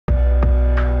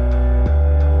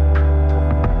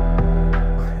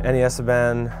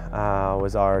Esteban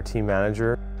was our team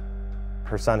manager.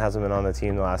 Her son hasn't been on the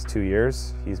team the last 2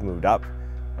 years. He's moved up,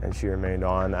 and she remained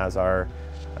on as our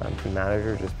team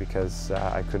manager just because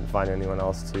I couldn't find anyone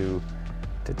else to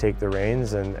take the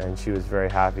reins, and she was very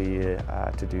happy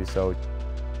to do so.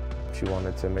 She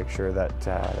wanted to make sure that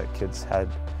kids had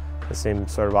the same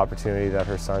sort of opportunity that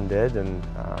her son did, and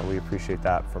we appreciate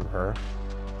that from her.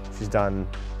 She's done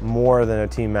more than a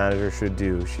team manager should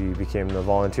do. She became the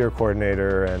volunteer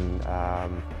coordinator, and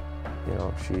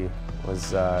she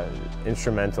was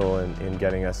instrumental in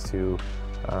getting us to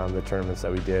the tournaments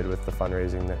that we did with the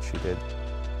fundraising that she did.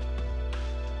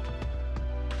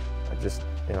 I just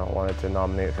wanted to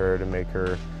nominate her to make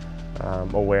her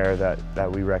aware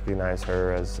that we recognize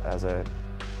her as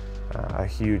a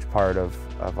huge part of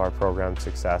our program's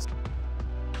success.